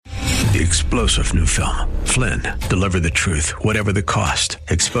the explosive new film, Flynn, deliver the truth, whatever the cost,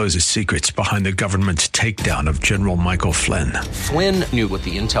 exposes secrets behind the government's takedown of General Michael Flynn. Flynn knew what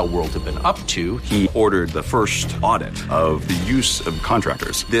the intel world had been up to. He ordered the first audit of the use of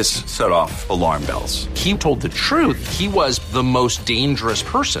contractors. This set off alarm bells. He told the truth. He was the most dangerous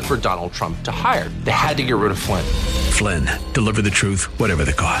person for Donald Trump to hire. They had to get rid of Flynn. Flynn, deliver the truth, whatever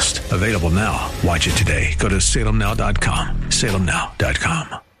the cost. Available now. Watch it today. Go to salemnow.com.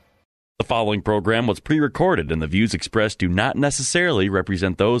 salemnow.com. The following program was pre-recorded, and the views expressed do not necessarily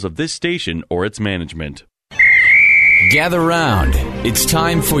represent those of this station or its management. Gather round. It's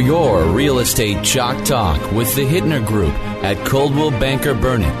time for your Real Estate Chalk Talk with the Hittner Group at Coldwell Banker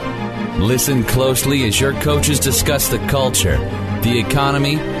Burnett. Listen closely as your coaches discuss the culture, the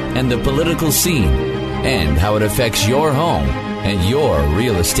economy, and the political scene, and how it affects your home and your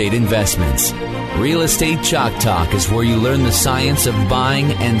real estate investments. Real Estate Chalk Talk is where you learn the science of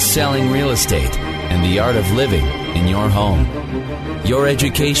buying and selling real estate and the art of living in your home. Your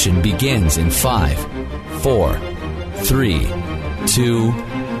education begins in 5, 4, 3, 2,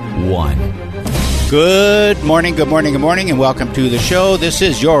 1. Good morning, and welcome to the show. This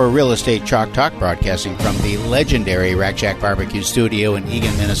is your Real Estate Chalk Talk, broadcasting from the legendary Rack Shack Barbecue Studio in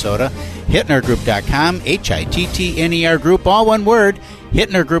Eagan, Minnesota. HittnerGroup.com, Hittner Group, all one word.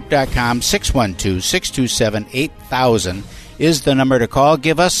 HittnerGroup.com, 612-627-8000 is the number to call.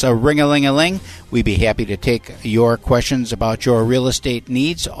 Give us a ring-a-ling-a-ling. We'd be happy to take your questions about your real estate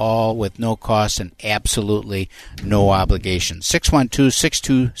needs, all with no cost and absolutely no obligation.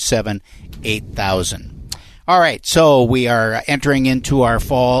 612-627-8000. All right, so we are entering into our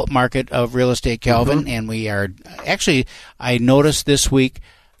fall market of real estate, Calvin, and we are actually, I noticed this week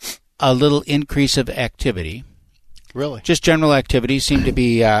a little increase of activity. Really? Just general activity seemed to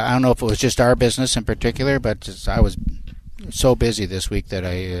be, I don't know if it was just our business in particular, but I was so busy this week that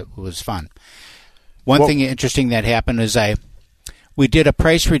it was fun. One thing interesting that happened is we did a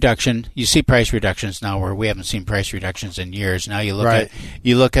price reduction. You see price reductions now where we haven't seen price reductions in years. Now you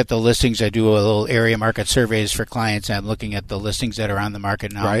look at the listings. I do a little area market surveys for clients. I'm looking at the listings that are on the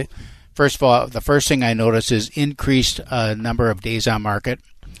market now. Right. First of all, the first thing I notice is increased number of days on market.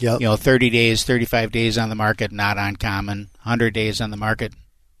 Yep. 30 days, 35 days on the market, not uncommon. 100 days on the market,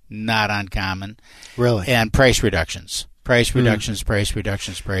 not uncommon. Really? And price reductions. Price reductions.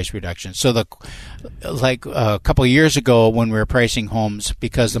 So a couple of years ago when we were pricing homes,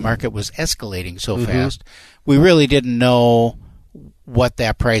 because the market was escalating so fast, we really didn't know what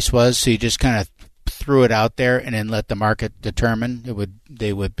that price was. So you just kind of threw it out there and then let the market determine.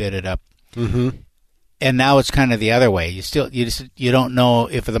 They would bid it up. Mm-hmm. And now it's kind of the other way. You don't know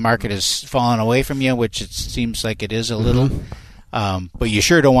if the market is falling away from you, which it seems like it is a little. But you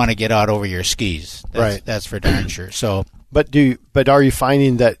sure don't want to get out over your skis. That's for darn sure. So, but are you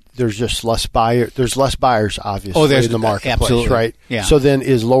finding that there's just less buyer? There's less buyers, obviously, in the marketplace, absolutely. Right? Yeah. So then,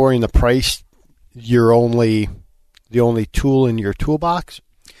 is lowering the price the only tool in your toolbox?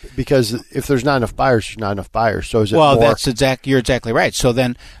 Because if there's not enough buyers, there's not enough buyers. So is it more? Well, you're exactly right. So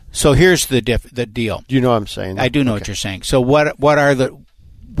here's the deal. Do you know what I'm saying? I do know what you're saying. So what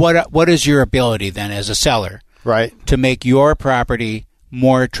is your ability then as a seller, right, to make your property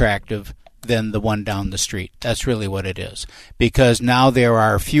more attractive than the one down the street? That's really what it is. Because now there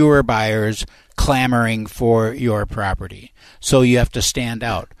are fewer buyers clamoring for your property. So you have to stand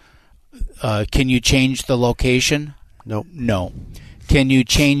out. Can you change the location? Nope. No. Can you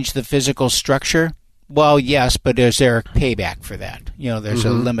change the physical structure? Well, yes, but is there a payback for that? There's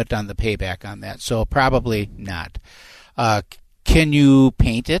a limit on the payback on that. So probably not. Can you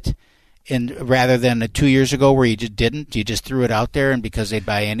paint it? And rather than 2 years ago where you just didn't, you just threw it out there and because they'd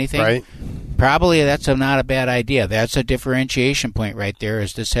buy anything? Right. Probably that's not a bad idea. That's a differentiation point right there,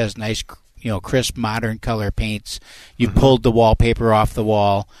 is this has nice, crisp, modern color paints. You pulled the wallpaper off the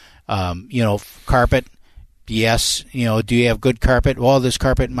wall. Carpet. Yes, do you have good carpet? Well, this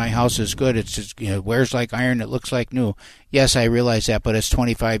carpet in my house is good. It's just, wears like iron. It looks like new. Yes, I realize that, but it's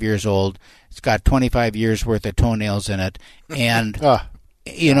 25 years old. It's got 25 years worth of toenails in it, and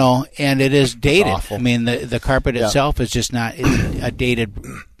and it is dated. I mean, the carpet itself is just not a dated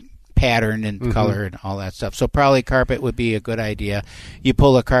pattern and color and all that stuff. So probably carpet would be a good idea. You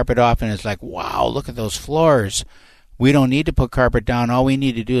pull the carpet off, and it's like, wow, look at those floors. We don't need to put carpet down. All we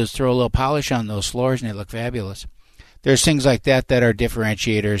need to do is throw a little polish on those floors, and they look fabulous. There's things like that that are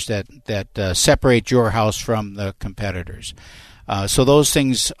differentiators that separate your house from the competitors. So those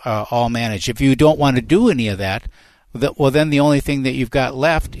things are all managed. If you don't want to do any of that, well, then the only thing that you've got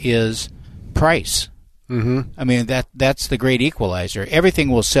left is price. I mean, that's the great equalizer. Everything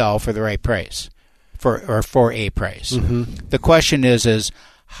will sell for the right price, for a price. The question is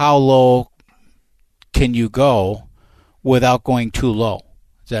how low can you go without going too low?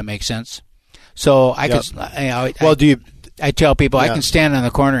 Does that make sense? So I could, I tell people I can stand on the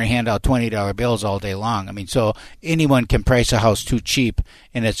corner and hand out $20 bills all day long. I mean, so anyone can price a house too cheap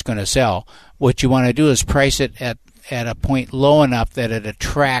and it's going to sell. What you want to do is price it at a point low enough that it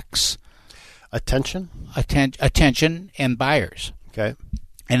attracts attention and buyers. Okay.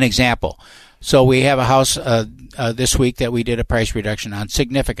 An example. So we have a house this week that we did a price reduction on.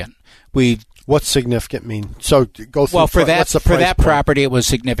 Significant. What's significant mean? So go through. Well, for that point? property, it was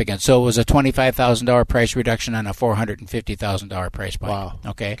significant. So it was a $25,000 price reduction on a $450,000 price point. Wow.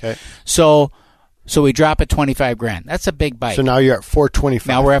 Okay. So we drop at $25,000. That's a big bite. So now you're at $425,000.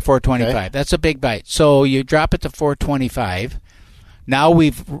 Now we're at $425,000. Okay. That's a big bite. So you drop it to $425,000. Now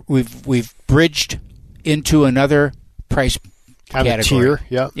we've bridged into another price category. Tier,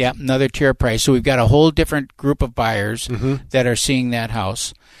 yeah, another tier price. So we've got a whole different group of buyers that are seeing that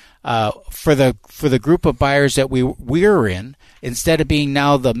house. For the group of buyers that we're in, instead of being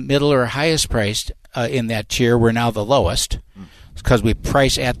now the middle or highest priced in that tier, we're now the lowest because we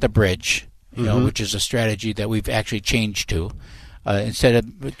price at the bridge, which is a strategy that we've actually changed to. Instead of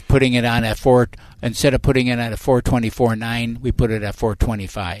putting it on at $424.9, we put it at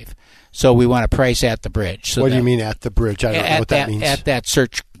 $425. So we want to price at the bridge. So what do you mean at the bridge? I don't know what that means. At that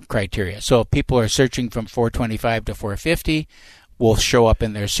search criteria. So if people are searching from $425 to $450, we'll show up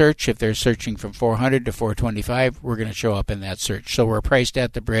in their search. If they're searching from $400 to $425, we're going to show up in that search. So we're priced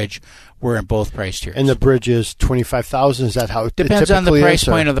at the bridge. We're in both price tiers. And the bridge is $25,000. Is that how it depends on the price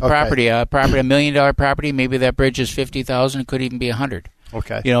point of the okay. property? $1 million property, maybe that bridge is $50,000. It could even be $100,000.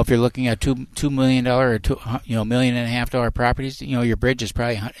 Okay. If you're looking at $2 million or $1.5 million properties, your bridge is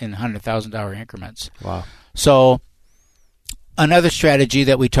probably in $100,000 increments. Wow. So another strategy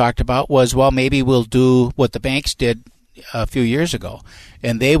that we talked about was, well, maybe we'll do what the banks did a few years ago,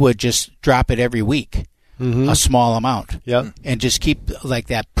 and they would just drop it every week, a small amount, and just keep like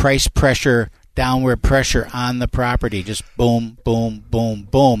that price pressure, downward pressure on the property, just boom, boom, boom,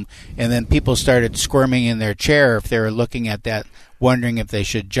 boom, and then people started squirming in their chair if they were looking at that, wondering if they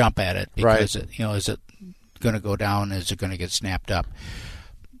should jump at it because is it going to go down? Is it going to get snapped up?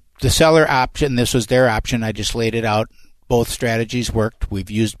 The seller option, this was their option. I just laid it out. Both strategies worked.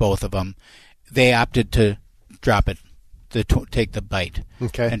 We've used both of them. They opted to drop it. Take the bite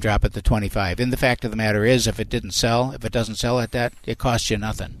and drop it to $25. And the fact of the matter is, if it doesn't sell at that, it costs you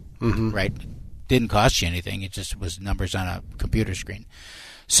nothing, right? Didn't cost you anything. It just was numbers on a computer screen.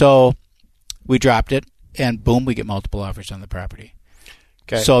 So we dropped it, and boom, we get multiple offers on the property.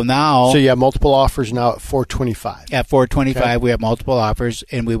 Okay. So you have multiple offers now at $425. At $425, we have multiple offers,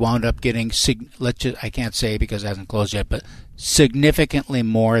 and we wound up getting I can't say because it hasn't closed yet, but significantly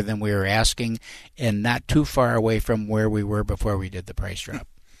more than we were asking, and not too far away from where we were before we did the price drop.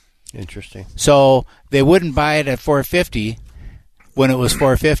 Interesting. So they wouldn't buy it at $450 when it was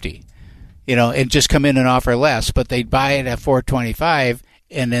 $450, and just come in and offer less, but they'd buy it at $425,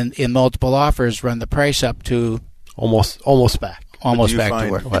 and then in multiple offers run the price up to almost back. Almost back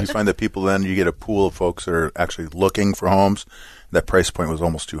to where it was. Do you find that people then, you get a pool of folks that are actually looking for homes, that price point was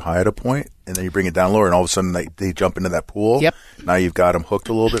almost too high at a point, and then you bring it down lower, and all of a sudden they jump into that pool? Yep. Now you've got them hooked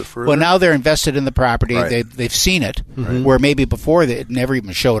a little bit further? Well, now they're invested in the property. Right. They've seen it, where maybe before it never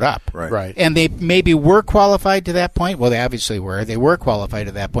even showed up. Right. And they maybe were qualified to that point. Well, they obviously were. They were qualified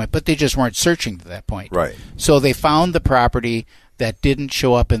to that point, but they just weren't searching to that point. Right. So they found the property that didn't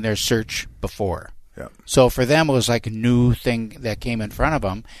show up in their search before. Yeah. So for them, it was like a new thing that came in front of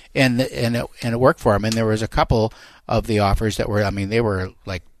them, and it worked for them. And there was a couple of the offers that were, they were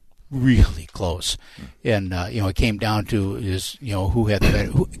like really close, and it came down to who had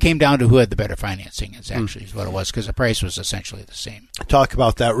the better financing. Is actually what it was, because the price was essentially the same. Talk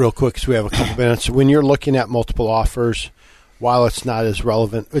about that real quick, because we have a couple minutes. When you're looking at multiple offers, while it's not as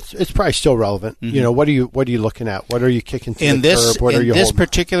relevant, it's probably still relevant. What are you looking at? What are you kicking to the curb? What are you in this holding?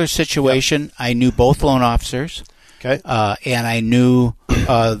 particular situation, I knew both loan officers. Okay. And I knew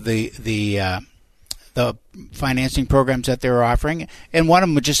the financing programs that they were offering, and one of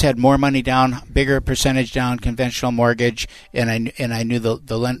them just had more money down, bigger percentage down, conventional mortgage, and I knew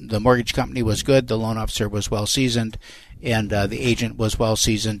the mortgage company was good, the loan officer was well seasoned, and the agent was well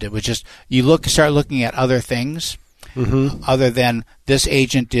seasoned. It was just start looking at other things. Other than this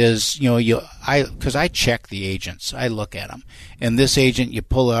agent is, because I check the agents, I look at them, and this agent you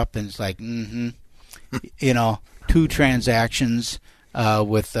pull up and it's like, 2 transactions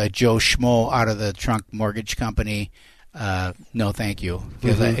with Joe Schmo out of the trunk mortgage company. No, thank you,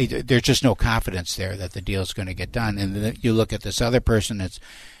 because there's just no confidence there that the deal is going to get done. And then you look at this other person that's,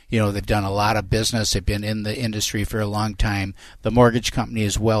 They've done a lot of business. They've been in the industry for a long time. The mortgage company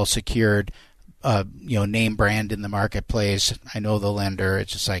is well secured, name brand in the marketplace. I know the lender.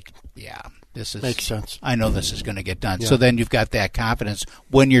 It's just like, this is makes sense. I know this is going to get done. Yeah. So then you've got that confidence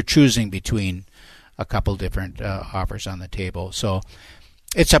when you're choosing between a couple different offers on the table. So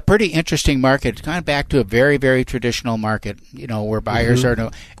it's a pretty interesting market. It's kind of back to a very, very traditional market, where buyers are.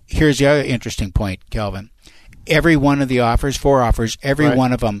 Here's the other interesting point, Kelvin. Every one of the offers, 4 offers, every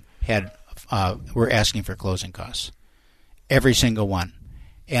one of them were asking for closing costs. Every single one.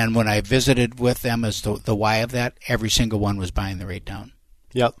 And when I visited with them as the why of that, every single one was buying the rate down.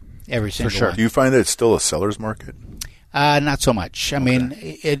 Yep. Every single one. Do you find that it's still a seller's market? Not so much. I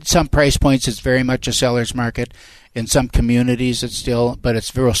mean, at some price points, it's very much a seller's market. In some communities, but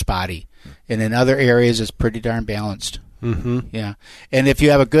it's real spotty. And in other areas, it's pretty darn balanced. Mm-hmm. Yeah. And if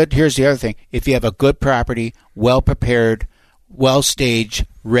you have here's the other thing. If you have a good property, well prepared, well staged,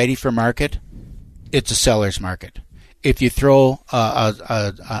 ready for market, it's a seller's market. If you throw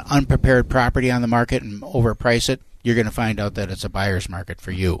a unprepared property on the market and overprice it, you're going to find out that it's a buyer's market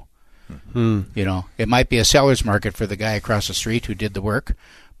for you. Mm-hmm. It might be a seller's market for the guy across the street who did the work,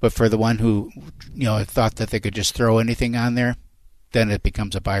 but for the one who, thought that they could just throw anything on there, then it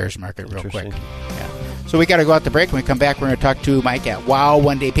becomes a buyer's market real quick. Yeah. So we got to go out the break. When we come back, we're going to talk to Mike at Wow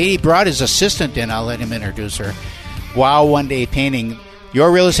One Day Painting. He brought his assistant in. I'll let him introduce her. Wow One Day Painting.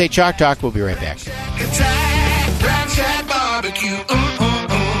 Your Real Estate Chalk Talk. We'll be right back.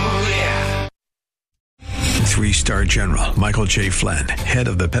 Three-star General Michael J. Flynn, head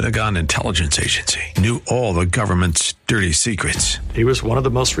of the Pentagon Intelligence Agency, knew all the government's dirty secrets. He was one of the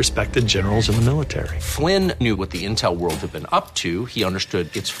most respected generals in the military. Flynn knew what the intel world had been up to. He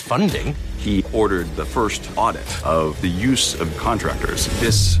understood its funding. He ordered the first audit of the use of contractors.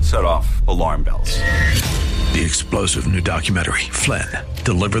 This set off alarm bells. The explosive new documentary, Flynn,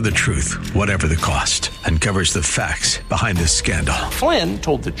 Deliver the Truth, Whatever the Cost, uncovers the facts behind this scandal. Flynn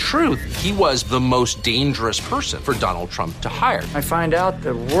told the truth. He was the most dangerous person for Donald Trump to hire. I find out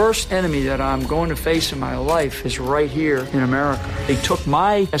the worst enemy that I'm going to face in my life is right here in America. They took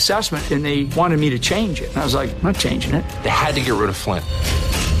my assessment and they wanted me to change it. And I was like, I'm not changing it. They had to get rid of Flynn.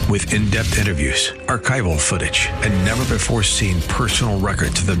 With in-depth interviews, archival footage, and never-before-seen personal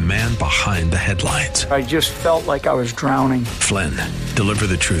records of the man behind the headlines. I just felt like I was drowning. Flynn, Deliver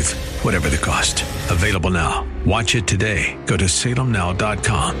the Truth, Whatever the Cost. Available now. Watch it today. Go to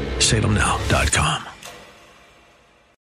salemnow.com. salemnow.com.